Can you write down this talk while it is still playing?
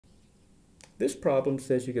This problem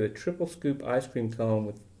says you get a triple scoop ice cream cone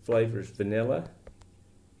with flavors vanilla,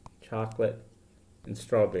 chocolate, and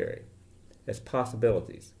strawberry as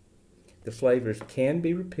possibilities. The flavors can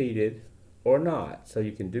be repeated or not, so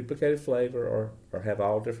you can duplicate a flavor or have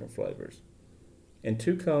all different flavors. And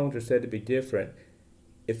two cones are said to be different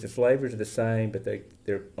if the flavors are the same, but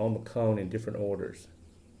they're on the cone in different orders.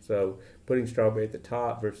 So putting strawberry at the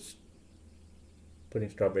top versus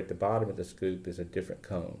putting strawberry at the bottom of the scoop is a different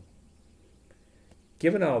cone.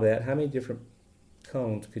 Given all that, how many different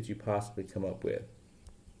cones could you possibly come up with?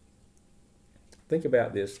 Think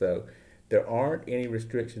about this though. There aren't any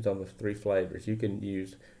restrictions on the three flavors. You can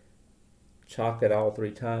use chocolate all three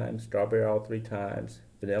times, strawberry all three times,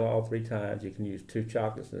 vanilla all three times. You can use two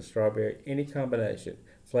chocolates and a strawberry, any combination.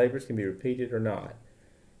 Flavors can be repeated or not.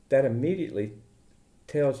 That immediately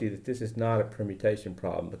tells you that this is not a permutation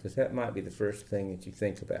problem, because that might be the first thing that you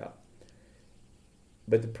think about.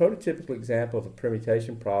 But the prototypical example of a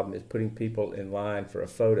permutation problem is putting people in line for a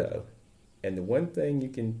photo. And the one thing you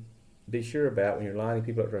can be sure about when you're lining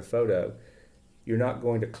people up for a photo, you're not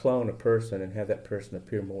going to clone a person and have that person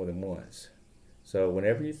appear more than once. So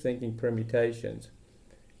whenever you're thinking permutations,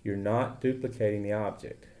 you're not duplicating the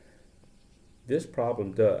object. This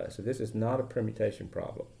problem does, so this is not a permutation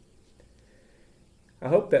problem. I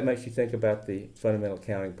hope that makes you think about the fundamental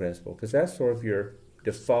counting principle, because that's sort of your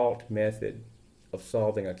default method of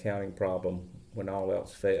solving a counting problem when all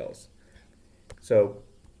else fails. So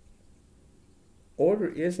order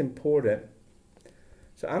is important.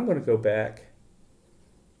 So I'm going to go back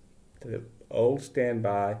to the old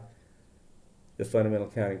standby, the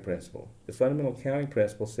fundamental counting principle. The fundamental counting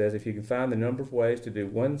principle says if you can find the number of ways to do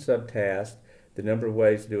one subtask, the number of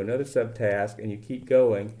ways to do another subtask, and you keep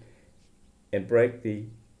going and break the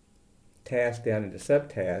task down into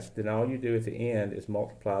subtasks, then all you do at the end is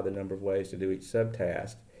multiply the number of ways to do each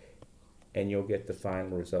subtask, and you'll get the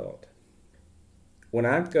final result. When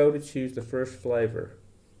I go to choose the first flavor,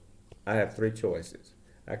 I have three choices.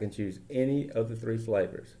 I can choose any of the three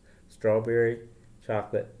flavors: strawberry,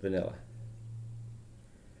 chocolate, vanilla.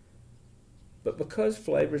 But because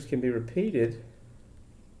flavors can be repeated,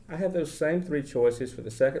 I have those same three choices for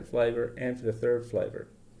the second flavor and for the third flavor.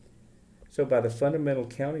 So by the fundamental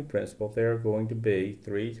counting principle, there are going to be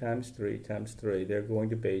 3 times 3 times 3. There are going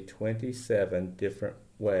to be 27 different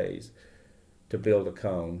ways to build a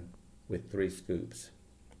cone with 3 scoops,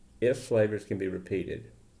 if flavors can be repeated,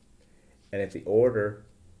 and if the order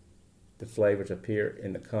the flavors appear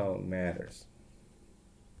in the cone matters.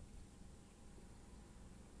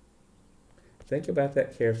 Think about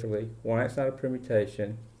that carefully, why it's not a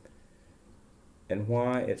permutation, and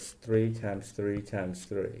why it's 3 times 3 times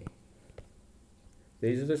 3.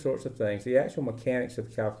 These are the sorts of things. The actual mechanics of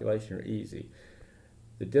the calculation are easy.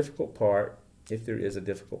 The difficult part, if there is a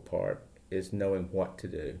difficult part, is knowing what to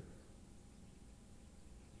do.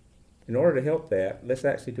 In order to help that, let's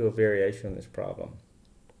actually do a variation on this problem.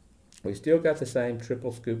 We still got the same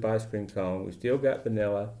triple scoop ice cream cone. We still got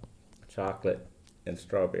vanilla, chocolate, and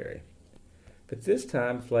strawberry. But this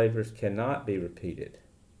time flavors cannot be repeated.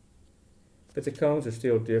 But the cones are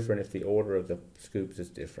still different if the order of the scoops is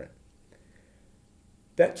different.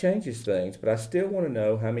 That changes things, but I still want to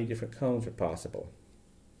know how many different cones are possible.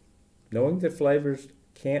 Knowing that flavors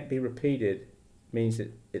can't be repeated means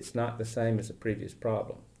that it's not the same as the previous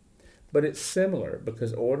problem. But it's similar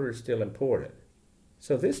because order is still important.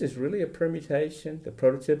 So this is really a permutation, the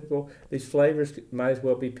prototypical. These flavors might as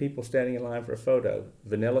well be people standing in line for a photo.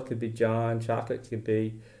 Vanilla could be John, chocolate could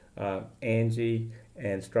be Angie,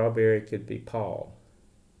 and strawberry could be Paul.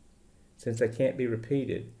 Since they can't be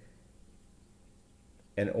repeated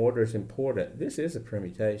and order is important, this is a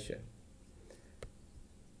permutation.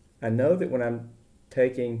 I know that when I'm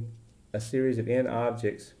taking a series of n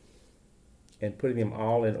objects and putting them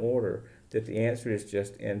all in order, that the answer is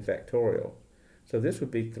just n factorial. So this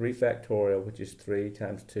would be 3 factorial, which is 3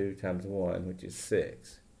 times 2 times 1, which is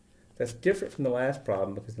 6. That's different from the last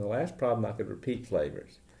problem, because in the last problem I could repeat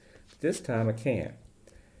flavors. But this time I can't.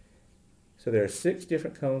 So there are 6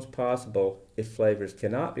 different cones possible if flavors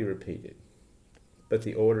cannot be repeated, but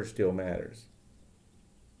the order still matters.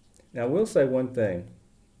 Now I will say one thing.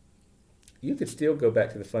 You could still go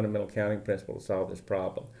back to the fundamental counting principle to solve this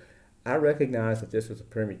problem. I recognize that this was a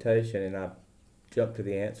permutation and I jumped to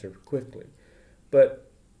the answer quickly.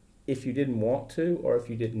 But if you didn't want to, or if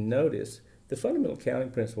you didn't notice, the fundamental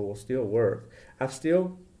counting principle will still work. I've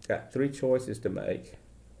still got 3 choices to make.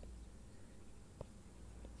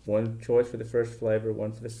 One choice for the first flavor,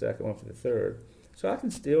 one for the second, one for the third. So I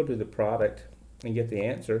can still do the product and get the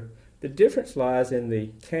answer. The difference lies in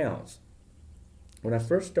the counts. When I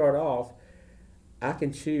first start off, I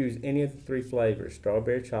can choose any of the three flavors,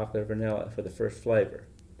 strawberry, chocolate, or vanilla, for the first flavor.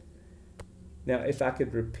 Now, if I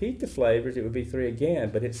could repeat the flavors, it would be 3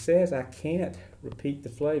 again, but it says I can't repeat the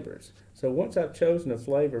flavors. So once I've chosen a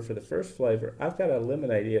flavor for the first flavor, I've got to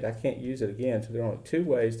eliminate it. I can't use it again, so there are only 2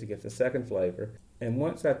 ways to get the second flavor. And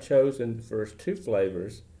once I've chosen the first 2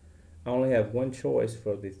 flavors, I only have 1 choice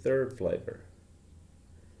for the third flavor.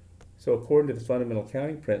 So according to the fundamental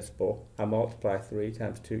counting principle, I multiply 3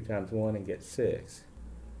 times 2 times 1 and get 6.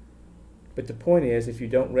 But the point is, if you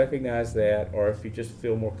don't recognize that, or if you just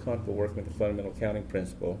feel more comfortable working with the fundamental counting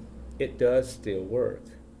principle, it does still work.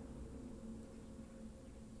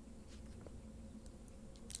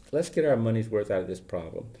 Let's get our money's worth out of this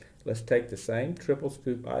problem. Let's take the same triple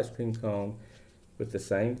scoop ice cream cone with the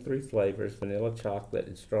same 3 flavors, vanilla, chocolate,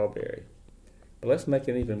 and strawberry. But let's make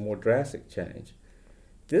an even more drastic change.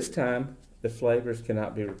 This time, the flavors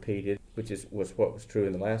cannot be repeated, which was what was true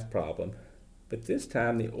in the last problem. But this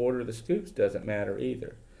time, the order of the scoops doesn't matter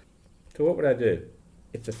either. So what would I do?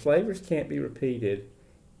 If the flavors can't be repeated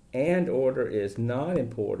and order is not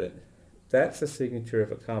important, that's the signature of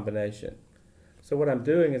a combination. So what I'm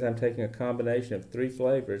doing is I'm taking a combination of 3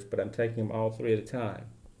 flavors, but I'm taking them all 3 at a time.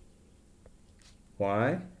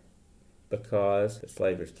 Why? Because the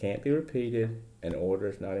flavors can't be repeated and order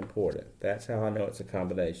is not important. That's how I know it's a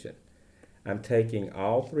combination. I'm taking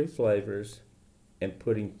all 3 flavors and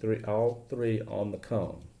putting all 3 on the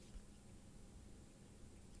cone.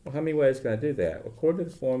 Well, how many ways can I do that? Well, according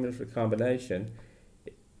to the formula for combination,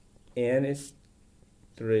 n is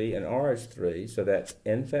 3 and r is 3, so that's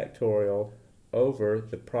n factorial over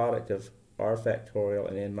the product of r factorial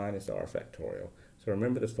and n minus r factorial. So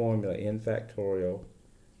remember the formula, n factorial,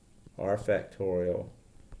 r factorial,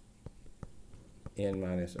 n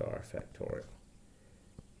minus r factorial.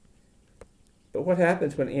 But what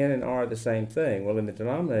happens when n and r are the same thing? Well, in the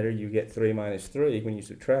denominator, you get 3 minus 3 when you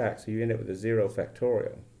subtract, so you end up with a 0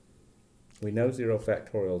 factorial. We know 0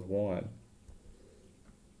 factorial is 1.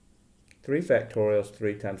 3 factorial is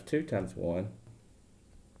 3 times 2 times 1.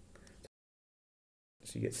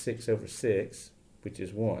 So you get 6 over 6, which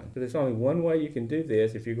is 1. So there's only one way you can do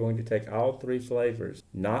this if you're going to take all 3 flavors,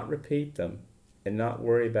 not repeat them, and not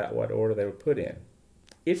worry about what order they were put in.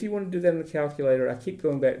 If you want to do that in the calculator, I keep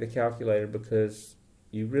going back to the calculator because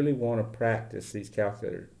you really want to practice these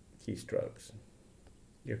calculator keystrokes.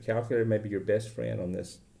 Your calculator may be your best friend on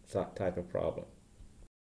this type of problem.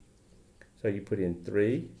 So you put in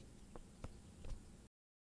 3,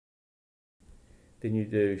 then you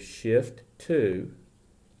do shift 2,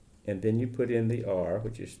 and then you put in the r,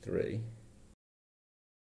 which is 3.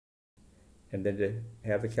 And then to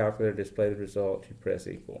have the calculator display the result, you press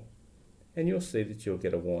equal. And you'll see that you'll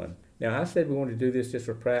get a 1. Now, I said we wanted to do this just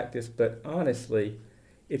for practice, but honestly,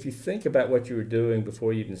 if you think about what you were doing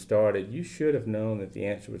before you even started, you should have known that the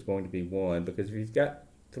answer was going to be 1, because if you've got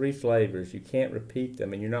 3 flavors, you can't repeat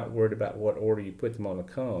them, and you're not worried about what order you put them on the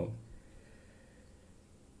cone.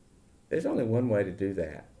 There's only one way to do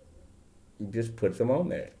that. You just put them on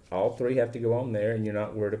there. All 3 have to go on there, and you're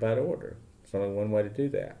not worried about order. There's only one way to do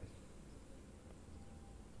that.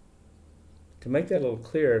 To make that a little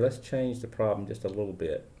clearer, let's change the problem just a little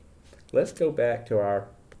bit. Let's go back to our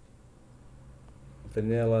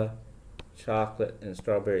vanilla, chocolate, and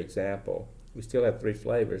strawberry example. We still have 3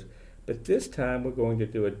 flavors, but this time we're going to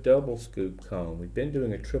do a double scoop cone. We've been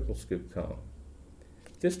doing a triple scoop cone.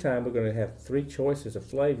 This time we're going to have 3 choices of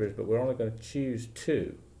flavors, but we're only going to choose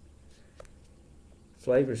 2.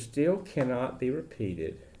 Flavors still cannot be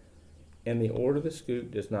repeated, and the order of the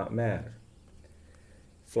scoop does not matter.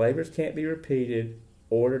 Flavors can't be repeated,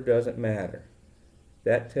 order doesn't matter.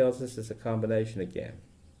 That tells us it's a combination again.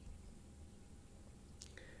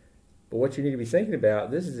 But what you need to be thinking about,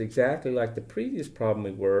 this is exactly like the previous problem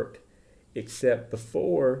we worked, except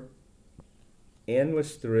before n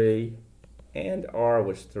was 3 and r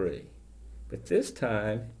was 3. But this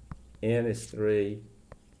time, n is 3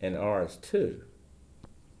 and r is 2.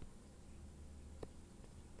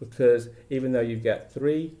 Because even though you've got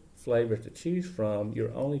 3 flavors to choose from,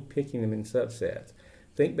 you're only picking them in subsets.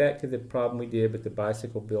 Think back to the problem we did with the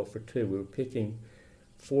bicycle built for 2. We were picking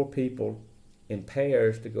 4 people in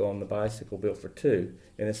pairs to go on the bicycle built for 2.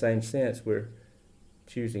 In the same sense, we're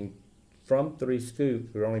choosing from 3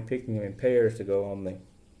 scoops, we're only picking them in pairs to go on the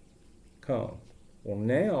cone. Well,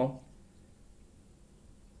 now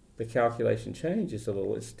the calculation changes a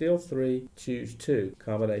little. It's still 3, choose 2.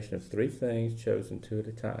 Combination of 3 things chosen 2 at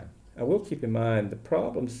a time. I will keep in mind the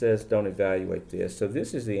problem says don't evaluate this, so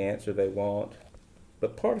this is the answer they want.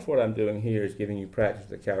 But part of what I'm doing here is giving you practice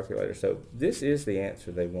with the calculator. So this is the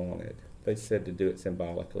answer they wanted. They said to do it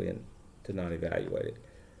symbolically and to not evaluate it.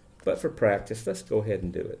 But for practice, let's go ahead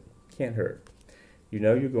and do it. Can't hurt. You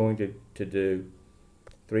know you're going to do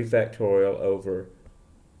 3 factorial over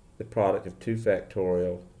the product of 2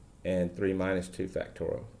 factorial and 3 minus 2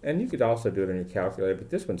 factorial. And you could also do it on your calculator,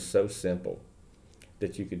 but this one's so simple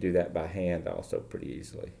that you could do that by hand also pretty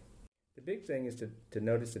easily. The big thing is to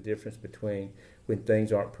notice the difference between when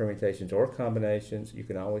things aren't permutations or combinations. You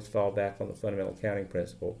can always fall back on the fundamental counting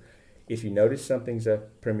principle. If you notice something's a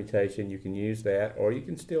permutation, you can use that, or you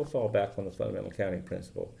can still fall back on the fundamental counting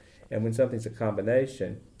principle. And when something's a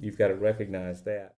combination, you've got to recognize that.